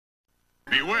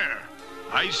Beware,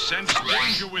 I sense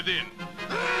danger within.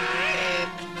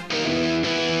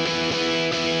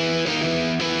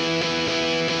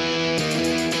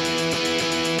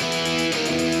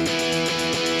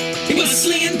 He was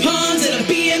slinging puns at a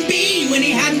B&B when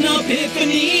he had an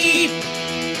epiphany.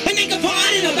 And they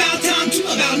complained about time too,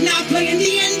 about not playing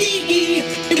D&D.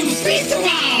 It was free for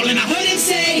all, and I heard him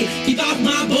say, "Keep off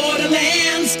my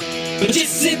Borderlands. But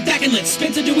just sit back and let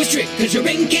Spencer do his trick, cause you're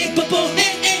incapable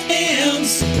hands."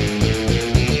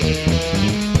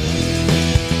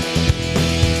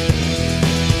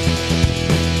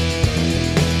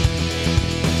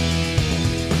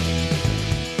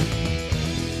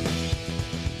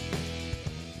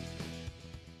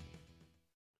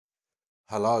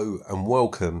 Hello and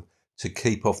welcome to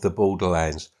Keep Off the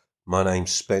Borderlands. My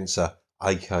name's Spencer,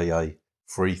 aka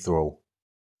Free Thrall.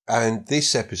 And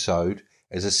this episode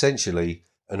is essentially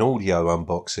an audio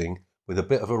unboxing with a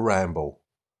bit of a ramble.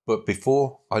 But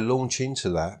before I launch into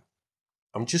that,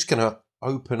 I'm just going to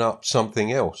open up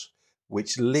something else,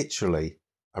 which literally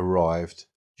arrived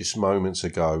just moments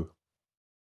ago.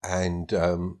 And,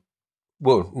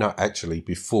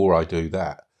 before I do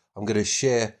that, I'm going to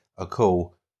share a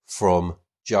call from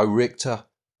Joe Richter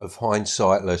of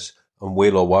Hindsightless and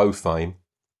Wheel of Woe fame,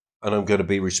 and I'm going to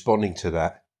be responding to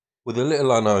that with a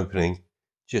little unopening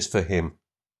just for him.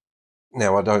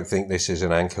 Now, I don't think this is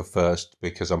an anchor first,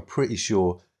 because I'm pretty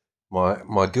sure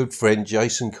my good friend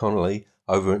Jason Connolly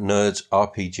over at Nerds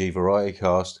RPG Variety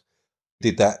Cast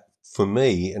did that for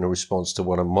me in a response to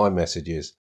one of my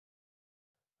messages.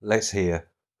 Let's hear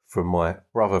from my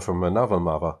brother from another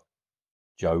mother,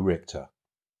 Joe Richter.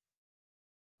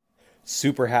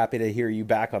 Super happy to hear you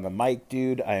back on the mic,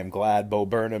 dude. I am glad Bo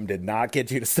Burnham did not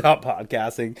get you to stop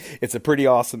podcasting. It's a pretty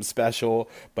awesome special,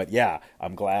 but yeah,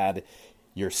 I'm glad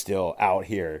you're still out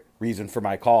here. Reason for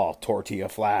my call, Tortilla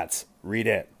Flats. Read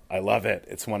it. I love it.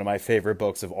 It's one of my favorite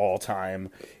books of all time.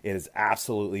 It is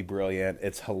absolutely brilliant.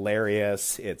 It's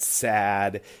hilarious. It's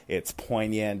sad. It's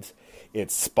poignant.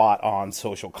 It's spot on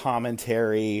social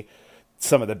commentary.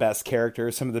 Some of the best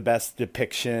characters, some of the best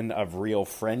depiction of real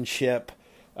friendship.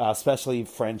 Especially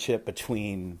friendship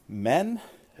between men.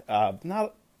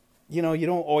 You don't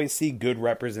always see good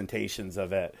representations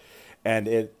of it, and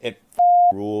it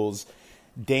rules.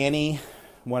 Danny,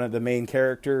 one of the main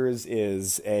characters,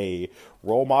 is a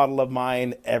role model of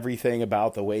mine. Everything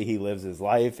about the way he lives his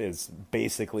life is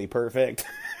basically perfect.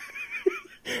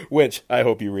 Which I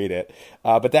hope you read it.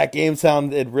 But that game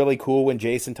sounded really cool when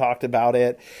Jason talked about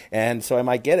it, and so I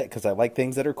might get it because I like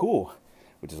things that are cool,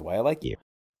 which is why I like you.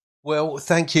 Well,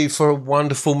 thank you for a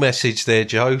wonderful message there,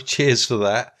 Joe. Cheers for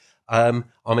that. I'm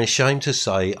ashamed to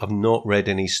say I've not read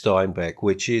any Steinbeck,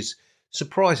 which is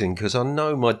surprising because I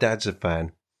know my dad's a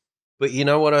fan. But you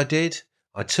know what I did?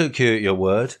 I took you at your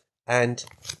word, and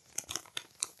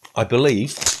I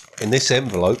believe in this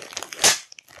envelope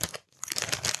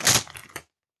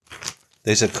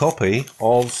there's a copy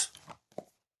of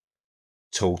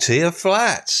Tortilla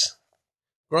Flats.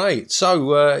 Great.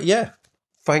 So,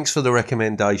 thanks for the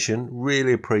recommendation.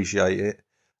 Really appreciate it.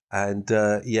 And,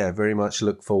 very much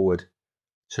look forward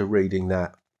to reading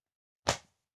that.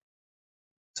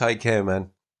 Take care,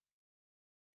 man.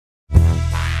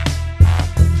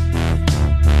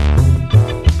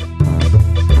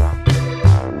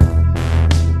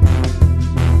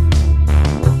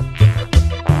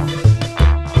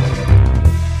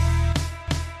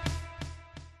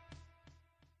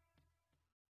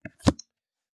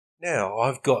 Now,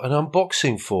 I've got an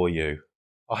unboxing for you.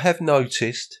 I have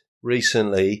noticed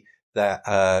recently that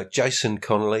Jason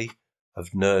Connolly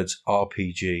of Nerds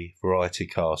RPG Variety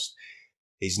Cast,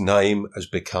 his name has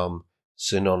become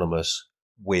synonymous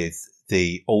with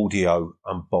the audio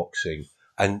unboxing,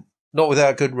 and not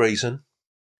without good reason,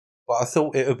 but I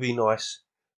thought it would be nice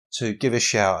to give a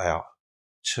shout out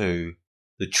to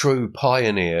the true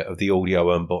pioneer of the audio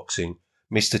unboxing,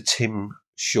 Mr. Tim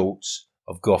Schultz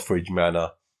of Gothridge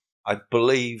Manor. I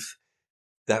believe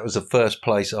that was the first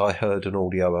place I heard an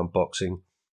audio unboxing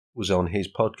was on his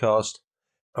podcast.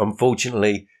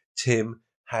 Unfortunately, Tim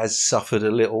has suffered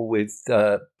a little with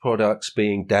products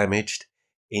being damaged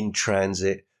in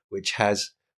transit, which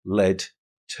has led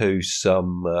to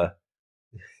some,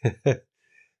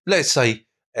 let's say,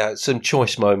 some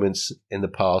choice moments in the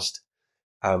past.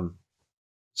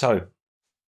 So,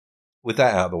 with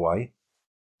that out of the way,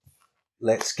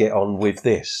 let's get on with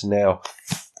this. Now,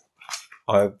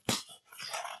 I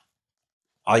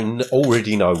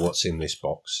already know what's in this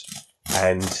box,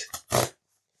 and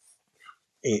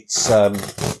it's not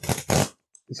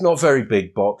a very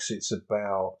big box. It's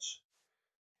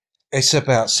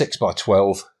about 6 by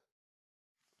 12,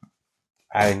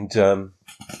 and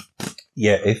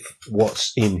yeah, if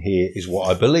what's in here is what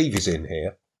I believe is in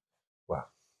here, well,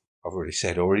 I've already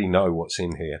said, I already know what's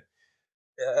in here.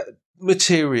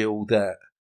 Material that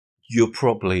you're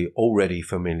probably already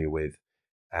familiar with,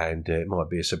 and it might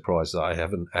be a surprise that I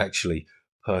haven't actually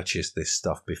purchased this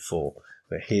stuff before.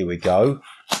 But here we go.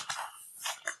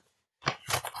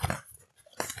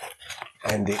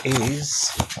 And it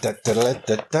is...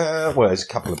 well, there's a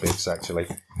couple of bits, actually.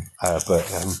 But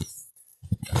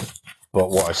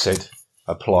what I said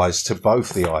applies to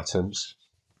both the items.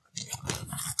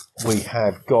 We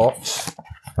have got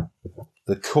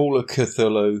the Call of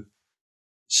Cthulhu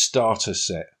starter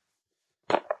set,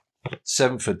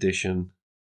 7th edition.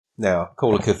 Now,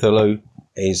 Call of Cthulhu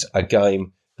is a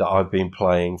game that I've been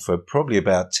playing for probably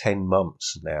about 10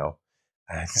 months now,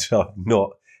 and I've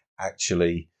not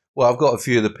actually... Well, I've got a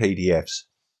few of the PDFs,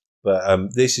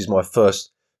 but this is my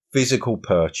first physical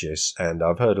purchase, and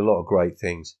I've heard a lot of great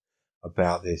things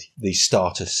about the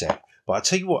starter set. But I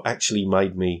tell you what actually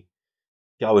made me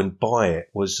go and buy it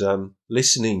was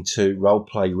listening to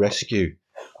Roleplay Rescue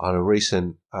on a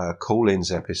recent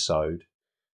call-ins episode.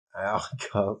 I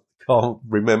can't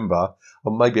remember,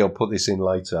 or maybe I'll put this in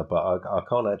later, but I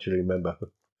can't actually remember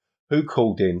who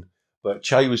called in. But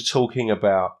Che was talking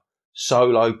about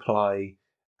solo play,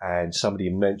 and somebody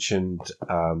mentioned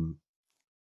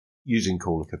using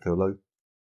Call of Cthulhu.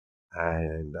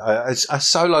 And a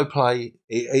solo play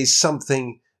is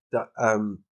something that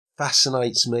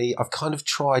fascinates me. I've kind of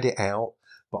tried it out,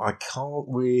 but I can't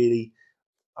really...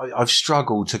 I've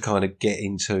struggled to kind of get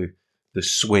into the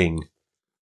swing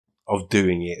of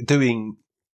doing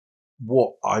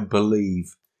what I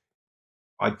believe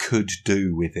I could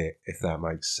do with it, if that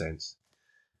makes sense.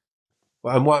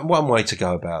 Well, and one way to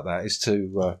go about that is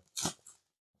to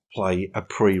play a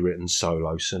pre-written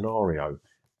solo scenario,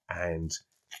 and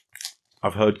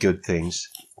I've heard good things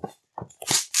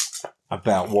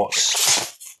about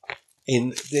what's in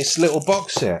this little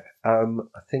box set. I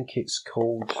think it's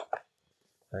called...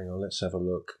 Hang on, let's have a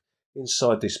look.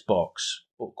 Inside this box,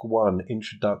 Book 1,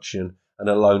 Introduction and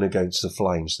Alone Against the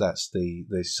Flames. That's the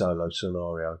solo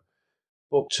scenario.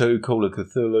 Book 2, Call of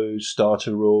Cthulhu,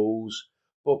 Starter Rules.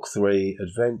 Book 3,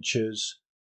 Adventures.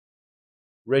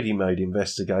 Ready-made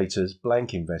Investigators,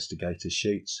 Blank Investigator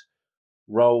Sheets.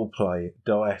 Role Play,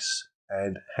 Dice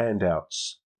and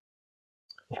Handouts.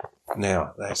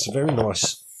 Now, that's a very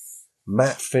nice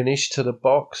matte finish to the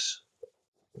box.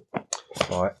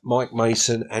 Right, Mike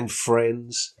Mason and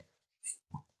Friends.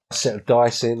 A set of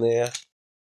dice in there.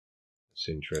 That's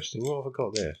interesting. What have I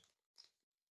got there?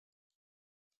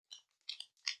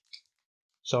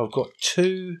 So I've got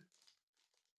 2...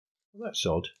 Well, that's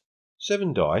odd.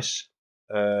 7 dice.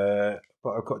 But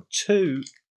I've got 2...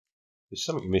 There's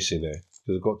something missing there.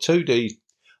 Because I've got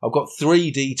I've got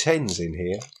 3 D10s in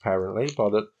here, apparently,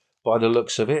 by the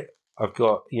looks of it. I've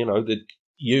got, the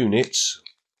units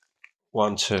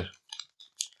 1 to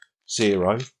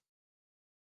 0,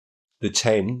 the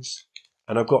 10s,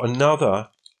 and I've got another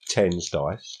 10s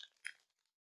dice,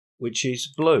 which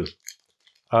is blue.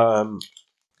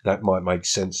 That might make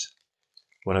sense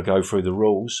when I go through the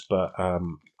rules, but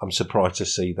I'm surprised to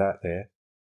see that there.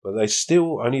 But they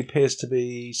still only appears to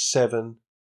be 7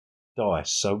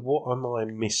 dice. So what am I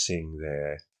missing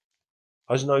there?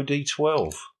 There's no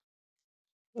D12.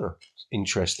 Oh,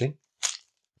 interesting.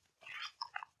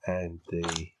 And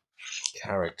the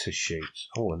character sheets.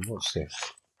 Oh, and what's this?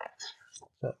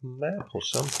 Is that a map or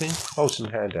something? Oh, some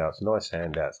handouts. Nice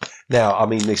handouts. Now, I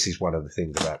mean, this is one of the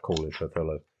things about Call of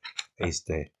Cthulhu, is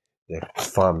the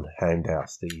fun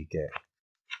handouts that you get.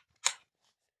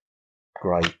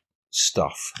 Great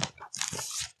stuff.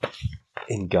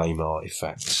 In-game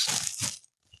artifacts.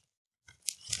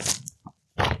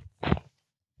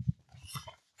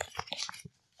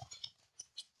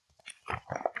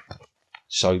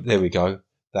 So there we go.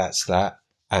 That's that.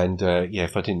 And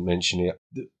if I didn't mention it,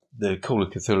 the Call of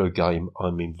Cthulhu game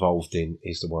I'm involved in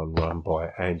is the one run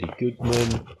by Andy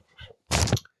Goodman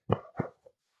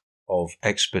of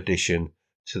Expedition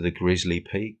to the Grizzly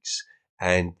Peaks.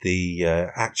 And the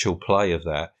actual play of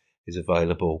that is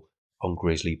available on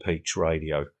Grizzly Peaks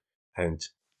Radio. And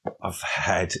I've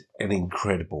had an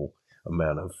incredible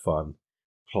amount of fun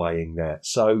playing that.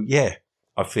 So, yeah,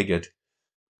 I figured,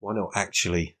 why not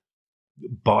actually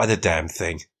buy the damn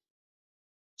thing?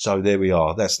 So there we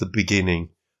are. That's the beginning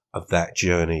of that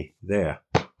journey there.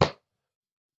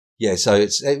 Yeah, so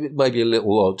it may be a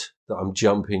little odd that I'm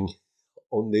jumping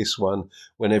on this one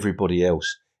when everybody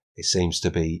else, it seems to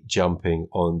be jumping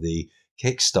on the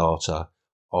Kickstarter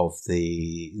of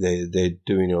they're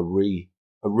doing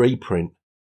a reprint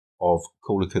of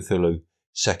Call of Cthulhu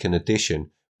 2nd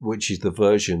edition, which is the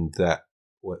version that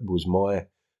was my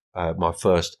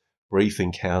first brief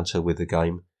encounter with the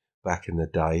game back in the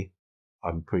day.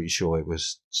 I'm pretty sure it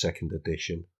was 2nd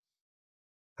edition.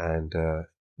 And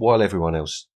while everyone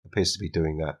else appears to be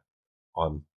doing that,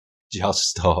 I'm just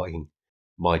starting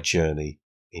my journey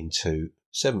into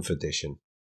 7th edition.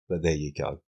 But there you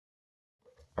go.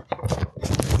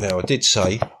 Now, I did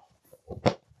say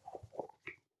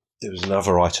there was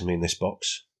another item in this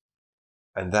box,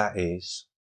 and that is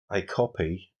a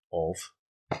copy of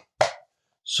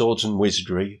Swords and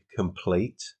Wizardry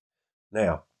Complete.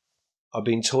 Now, I've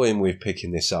been toying with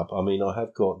picking this up. I mean, I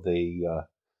have got the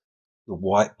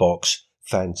white box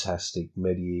fantastic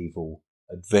medieval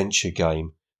adventure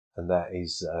game, and that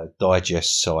is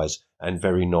digest size and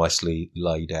very nicely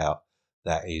laid out.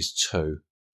 That is too.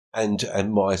 And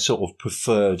my sort of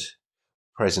preferred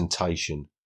presentation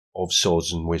of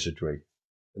Swords and Wizardry.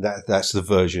 That's the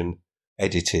version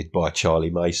edited by Charlie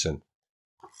Mason.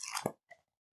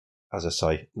 As I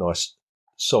say, nice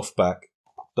softback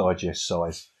digest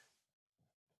size.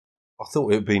 I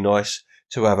thought it would be nice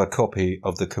to have a copy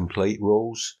of the complete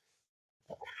rules.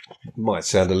 It might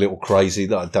sound a little crazy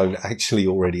that I don't actually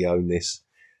already own this.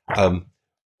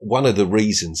 One of the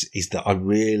reasons is that I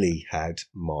really had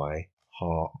my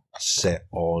heart set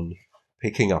on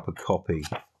picking up a copy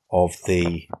of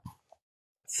the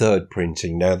 3rd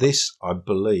printing. Now this, I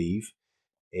believe,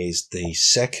 is the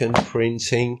 2nd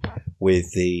printing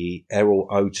with the Errol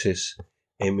Otis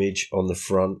image on the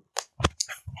front.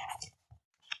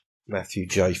 Matthew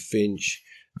J. Finch.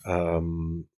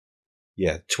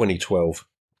 2012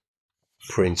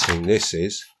 printing this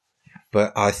is.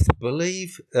 But I think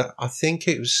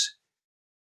it was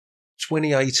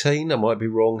 2018. I might be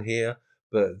wrong here,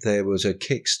 but there was a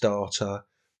Kickstarter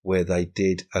where they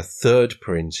did a 3rd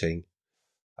printing,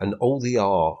 and all the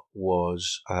art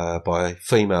was by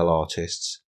female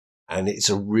artists, and it's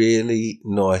a really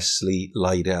nicely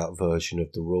laid out version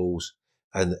of the rules,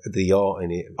 and the art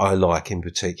in it I like in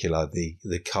particular.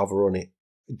 The cover on it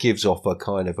gives off a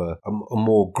kind of a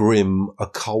more grim,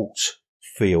 occult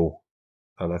feel,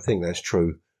 and I think that's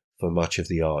true for much of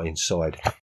the art inside.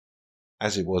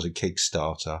 As it was a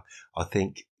Kickstarter, I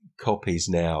think copies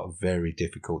now are very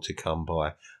difficult to come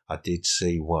by. I did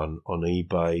see one on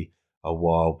eBay a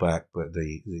while back, but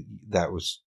that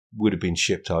would have been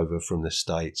shipped over from the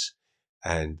States,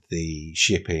 and the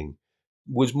shipping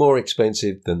was more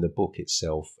expensive than the book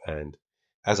itself. And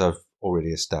as I've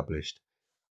already established,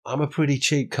 I'm a pretty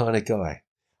cheap kind of guy.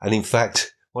 And in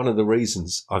fact, one of the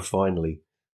reasons I finally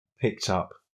picked up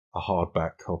a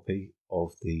hardback copy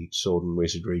of the Sword and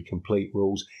Wizardry Complete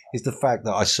Rules is the fact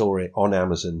that I saw it on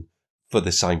Amazon for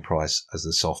the same price as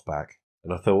the softback.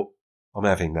 And I thought, I'm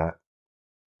having that.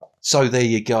 So there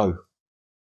you go.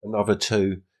 Another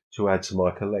 2 to add to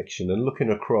my collection. And looking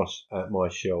across at my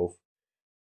shelf,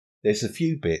 there's a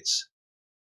few bits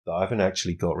that I haven't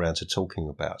actually got around to talking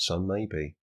about. So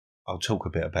maybe I'll talk a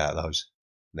bit about those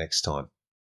next time.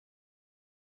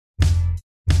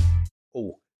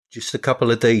 Oh, just a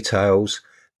couple of details.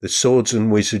 The Swords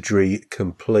and Wizardry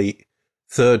Complete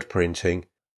 3rd printing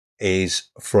is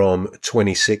from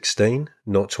 2016,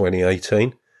 not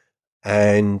 2018.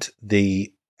 And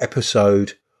the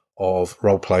episode of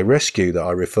Roleplay Rescue that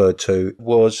I referred to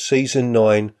was Season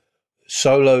 9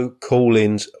 Solo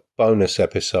Call-Ins bonus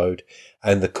episode.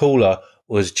 And the caller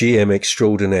was GM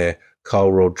extraordinaire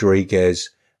Carl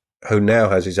Rodriguez, who now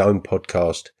has his own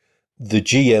podcast, The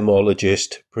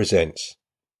GMologist Presents.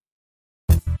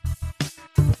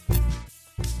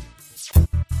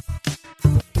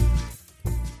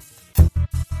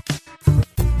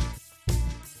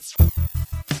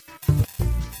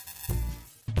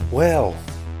 Well,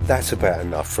 that's about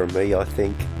enough from me, I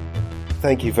think.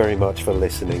 Thank you very much for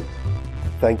listening.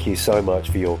 Thank you so much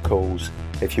for your calls.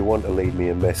 If you want to leave me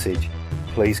a message,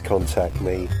 please contact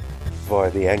me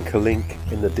via the anchor link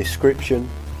in the description.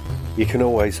 You can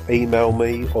always email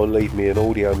me or leave me an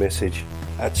audio message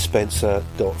at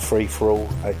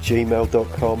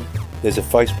spencer.freeforall@gmail.com. There's a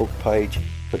Facebook page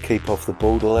for Keep Off the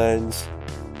Borderlands.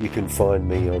 You can find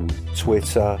me on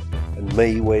Twitter and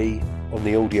MeWe, on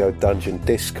the Audio Dungeon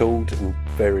Discord and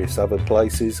various other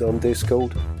places on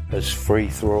Discord as Free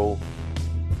Thrall.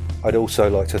 I'd also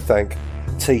like to thank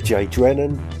TJ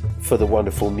Drennan for the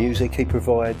wonderful music he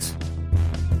provides.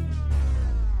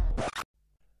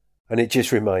 And it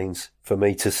just remains for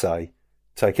me to say,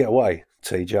 take it away,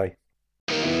 TJ.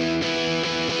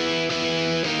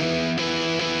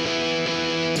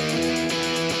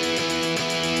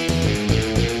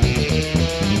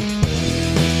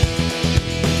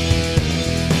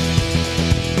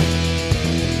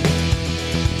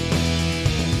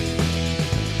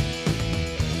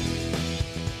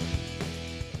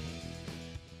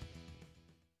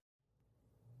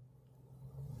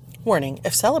 Warning,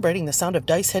 if celebrating the sound of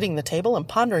dice hitting the table and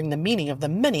pondering the meaning of the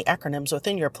many acronyms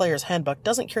within your player's handbook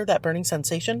doesn't cure that burning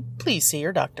sensation, please see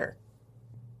your doctor.